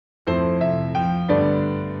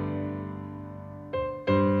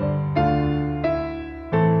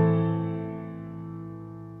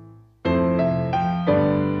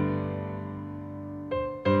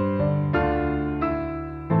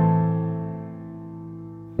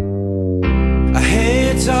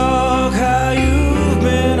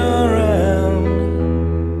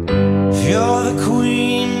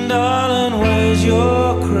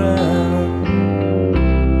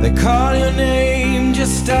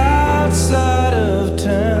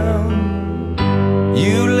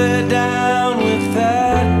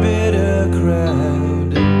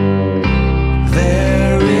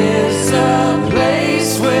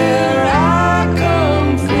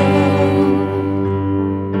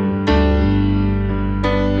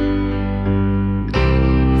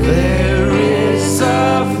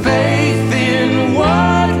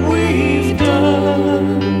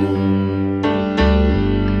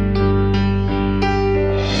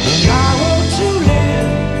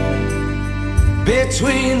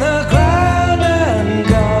between the ground and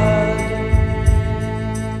God.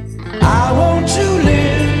 I want to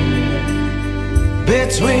live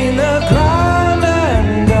between the ground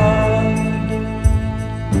and God.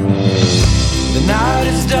 The night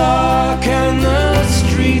is dark and the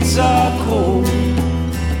streets are cold.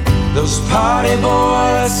 Those party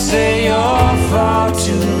boys say you're far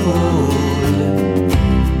too old.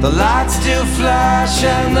 The lights still flash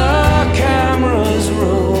and the cameras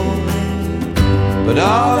roll, but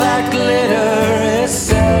all that glitter is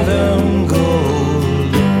seldom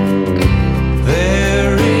gold.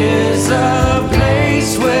 There is a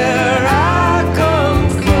place where I come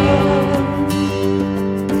from.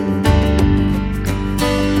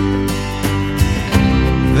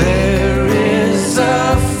 There is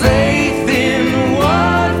a faith in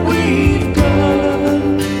what we've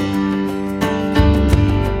done,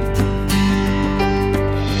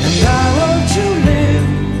 and I want to live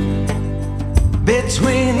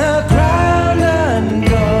between the ground and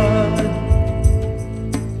God.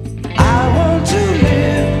 I want to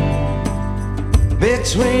live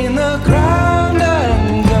between the ground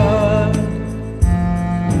and God.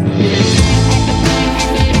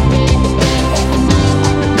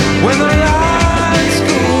 When the lights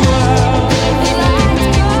go out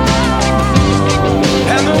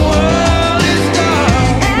and the world is dark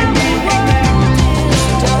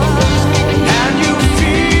and you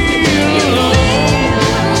feel alone,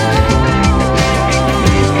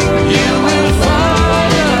 you will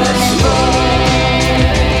find a spark.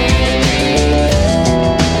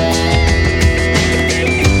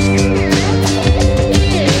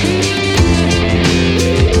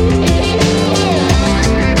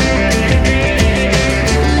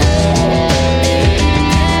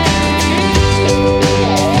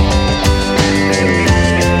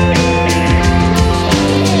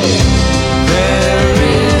 There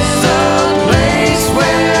is a place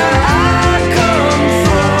where I come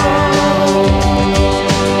from.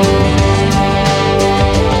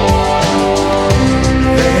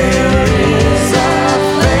 There is a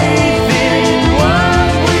faith in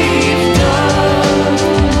what we've done.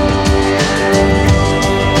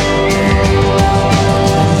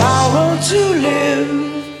 I want to live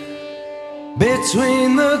between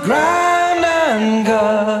the ground and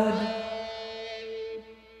God.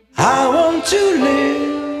 I want to live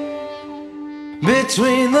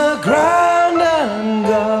between the ground and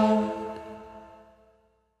God.